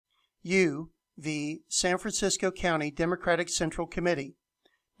U v. San Francisco County Democratic Central Committee,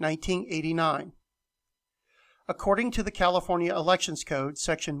 1989. According to the California Elections Code,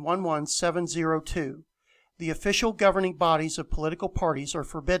 Section 11702, the official governing bodies of political parties are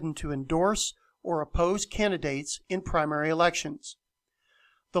forbidden to endorse or oppose candidates in primary elections.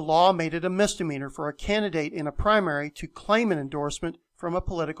 The law made it a misdemeanor for a candidate in a primary to claim an endorsement from a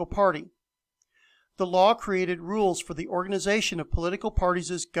political party. The law created rules for the organization of political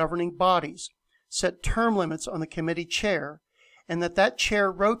parties' governing bodies, set term limits on the committee chair, and that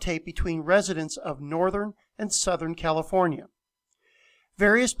chair rotate between residents of Northern and Southern California.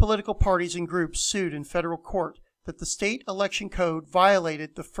 Various political parties and groups sued in federal court that the state election code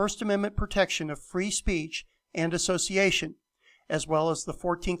violated the First Amendment protection of free speech and association, as well as the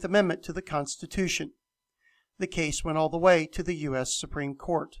 14th Amendment to the Constitution. The case went all the way to the U.S. Supreme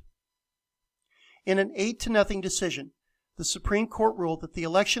Court. In an 8-0 decision, the Supreme Court ruled that the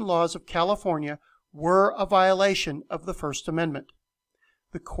election laws of California were a violation of the First Amendment.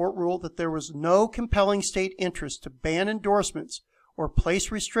 The court ruled that there was no compelling state interest to ban endorsements or place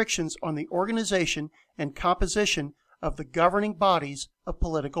restrictions on the organization and composition of the governing bodies of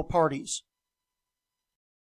political parties.